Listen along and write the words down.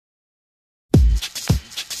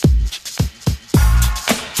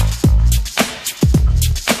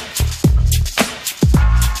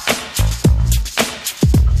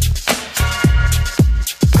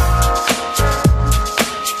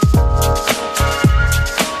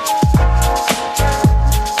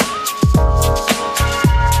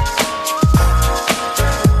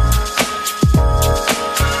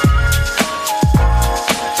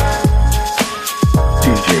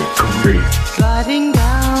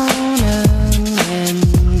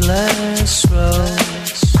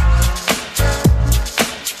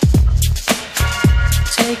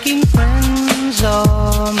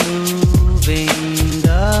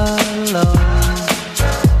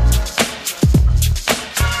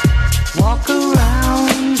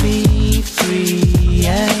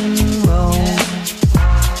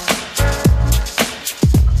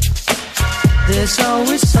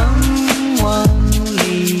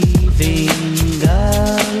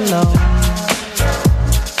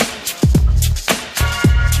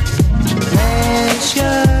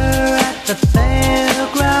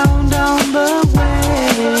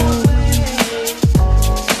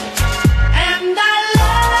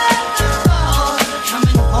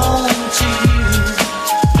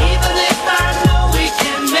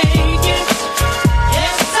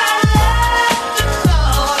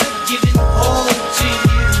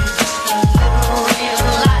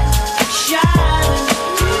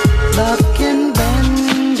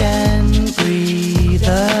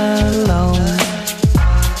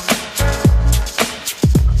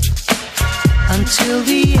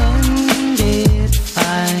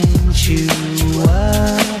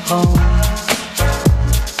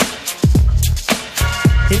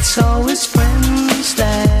It's always friends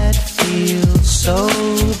that feel so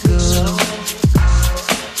good.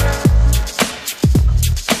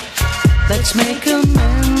 Let's make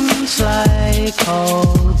amends like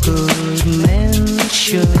all good men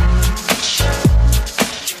should.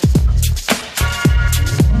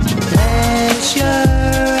 Pleasure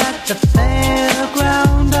at the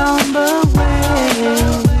fairground on the way.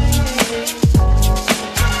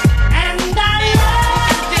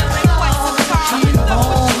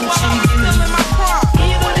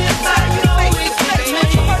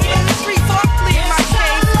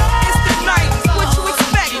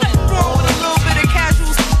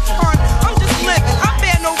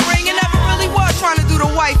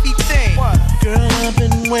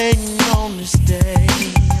 Waiting on this day,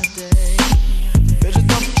 better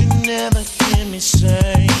don't you never hear me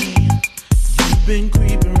say. You've been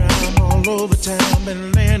creeping around all over town,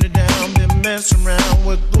 been laying it down, been messing around.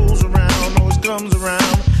 What goes around always comes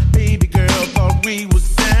around. Baby girl, thought we was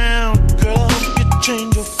down. Girl, I hope you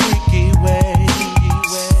change your freaky ways,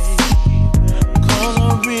 'cause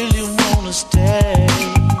I really wanna stay.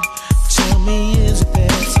 Tell me, is it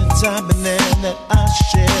bad since I've been there that I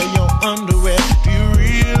share your underwear? Do you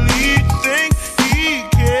really think he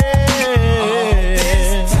cares? All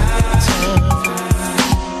this time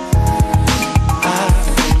I've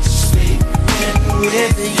been sleeping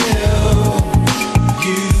with you.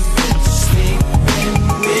 You've been sleeping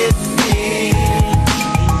with me.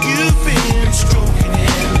 You've been stroking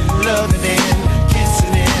him, loving him,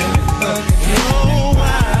 kissing him, hugging him. Oh,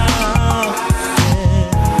 wow.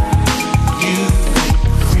 Yeah. You've been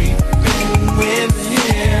creeping with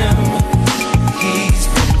him. He's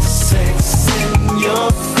been sexing your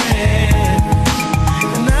friend.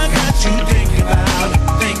 And I got you thinking about it,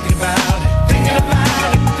 thinking about it, thinking about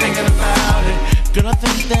it, thinking about it. Girl, I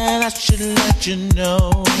think that I should let you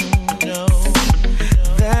know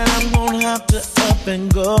that I'm gonna have to up and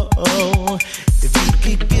go. If you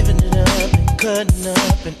keep giving it up and cutting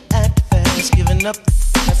up and act fast, giving up,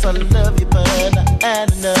 yes, I love you, but not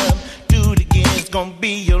adding up. Do it again, it's gonna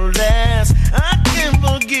be your last. I can't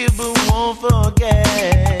forgive but won't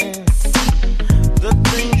forget the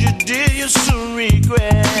things you did, you soon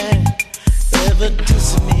regret. Ever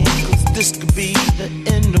dissing me, 'cause this could be the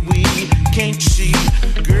end of we. Can't you see,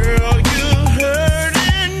 girl, you're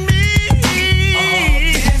hurting me.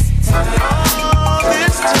 All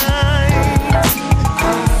this time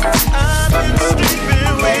I've been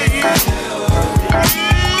sleeping with you.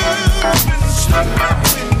 You've been sleeping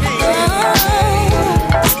with me.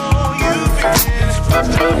 Oh, you've been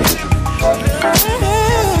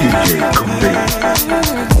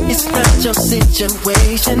It's not your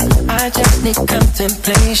situation, I just need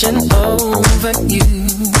contemplation over you.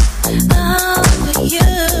 Over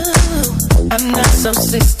you. I'm not so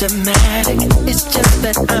systematic, it's just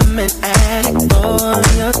that I'm an addict for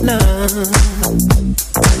your love.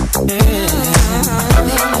 Yeah.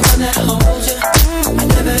 The only one that holds you, I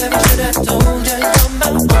never ever should have told you you're my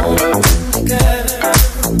only girl.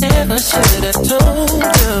 Never should have told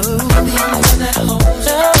you. The only one that holds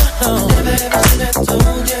you, I never ever should have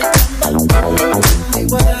told you you're my only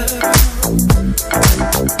world.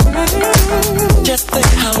 Just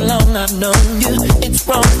think how long I've known you. It's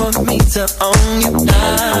wrong for me to own you.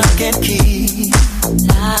 Lock and key.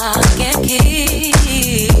 Lock and key.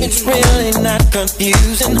 It's really not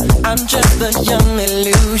confusing. I'm just a young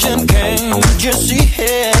illusion. Can't you see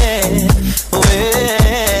it? Well,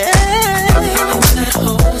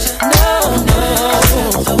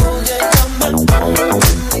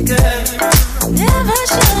 never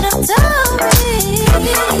should have told me.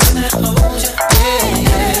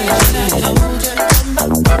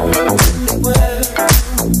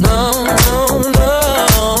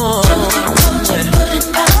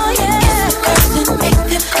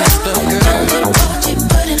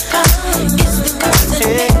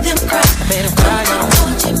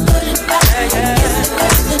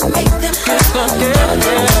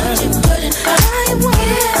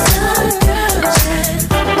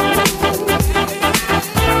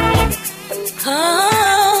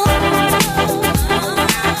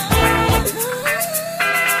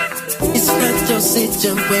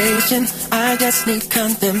 Situation, I just need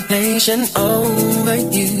contemplation over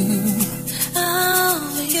you.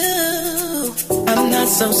 Over you. I'm not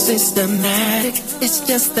so systematic, it's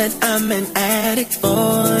just that I'm an addict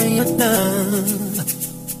for your love.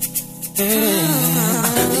 Yeah.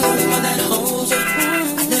 I'm the only one that holds you.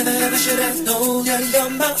 I never ever should have told you you're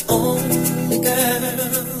my only girl.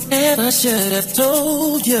 Never should have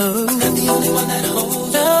told you. I'm not the only one that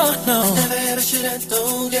holds you. No. I never ever should have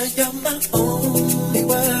told you you're my only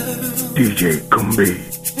world. DJ Combi.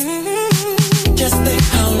 Just think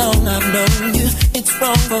how long I've known you. It's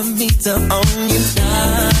wrong for me to own you. I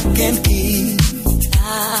can keep.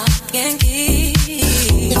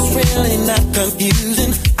 It's really not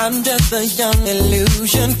confusing. I'm just a young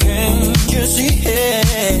illusion. Can't you see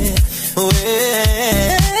it?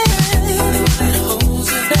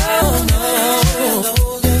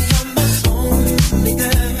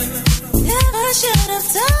 Never should have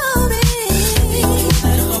told me.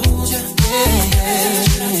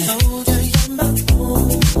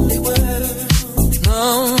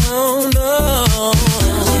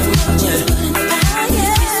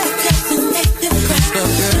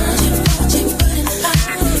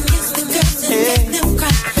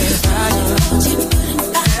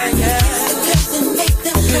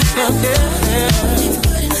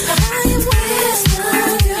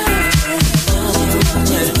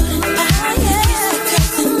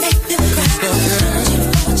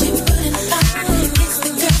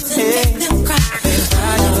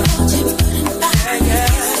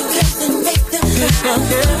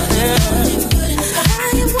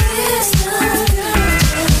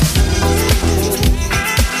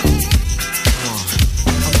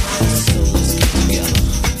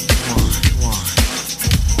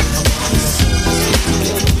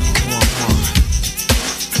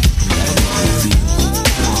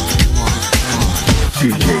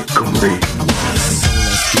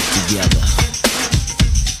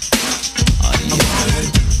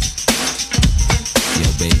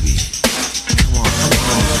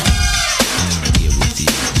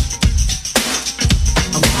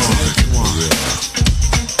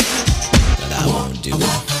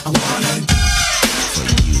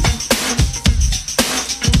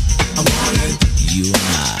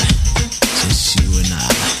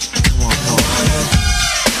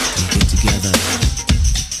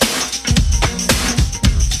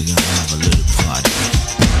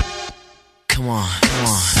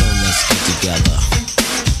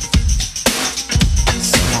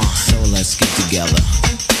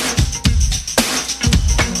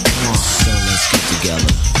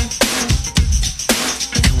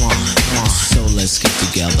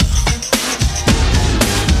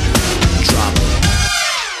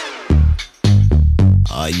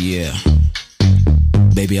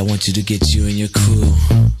 To get you and your crew,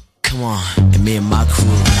 come on, and me and my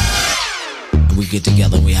crew, and we get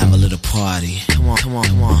together and we have a little party. Come on, come on,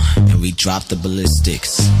 come on, and we drop the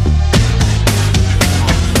ballistics.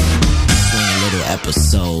 Swing a little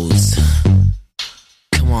episodes.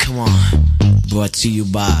 Come on, come on, brought to you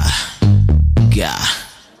by God.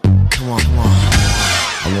 Come on, come on,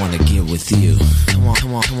 I wanna get with you. Come on,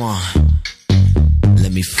 come on, come on,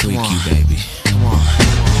 let me freak you, baby. Come on.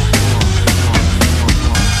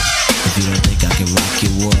 If you don't think I can rock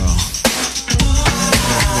your world,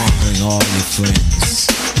 bring all your friends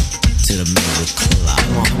to the middle club.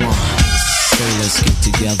 So let's get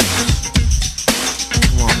together.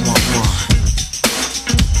 Come on, come on, come on.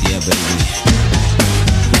 Yeah, baby.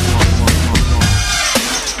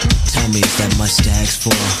 Tell me, is that much to ask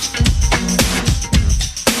for?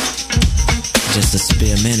 Just a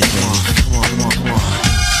spare minute, baby. Come on, come on, come on.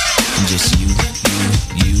 And just you.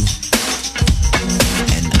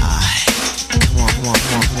 Come on,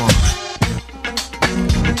 come on, come on.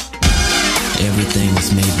 Everything was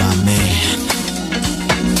made by man,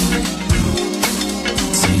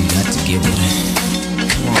 so you got to get with it.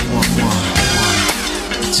 Come on, come on, come on.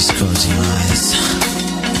 Just close your eyes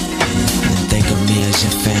and think of me as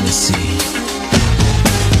your fantasy.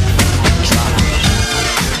 Drop it.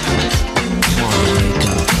 Come on, wake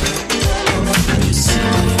up. When you see me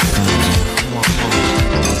in front of you. Come on, come on.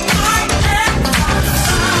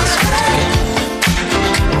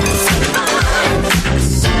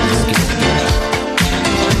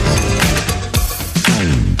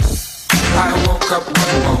 Up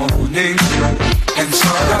one morning and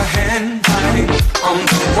saw the handwriting on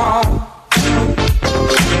the wall.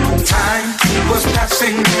 Time was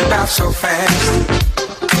passing me by so fast,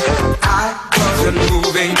 I wasn't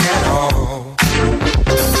moving at all.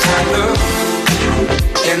 I looked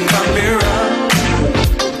in the mirror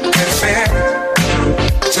and said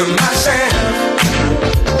to myself,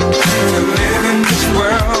 to live in this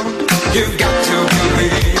world, you've got to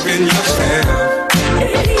believe in yourself.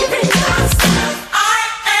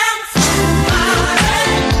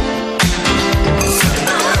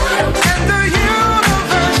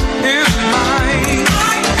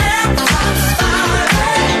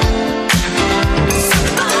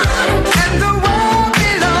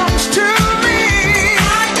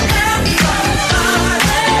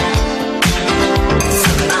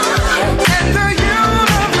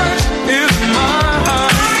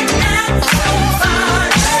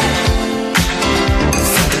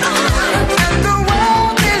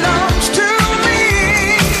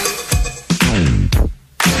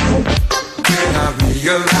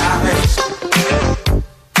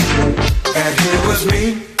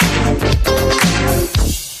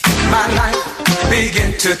 My life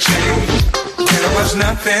began to change. There was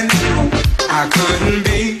nothing I couldn't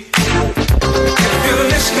be. If you're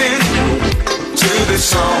listening to this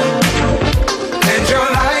song and your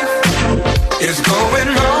life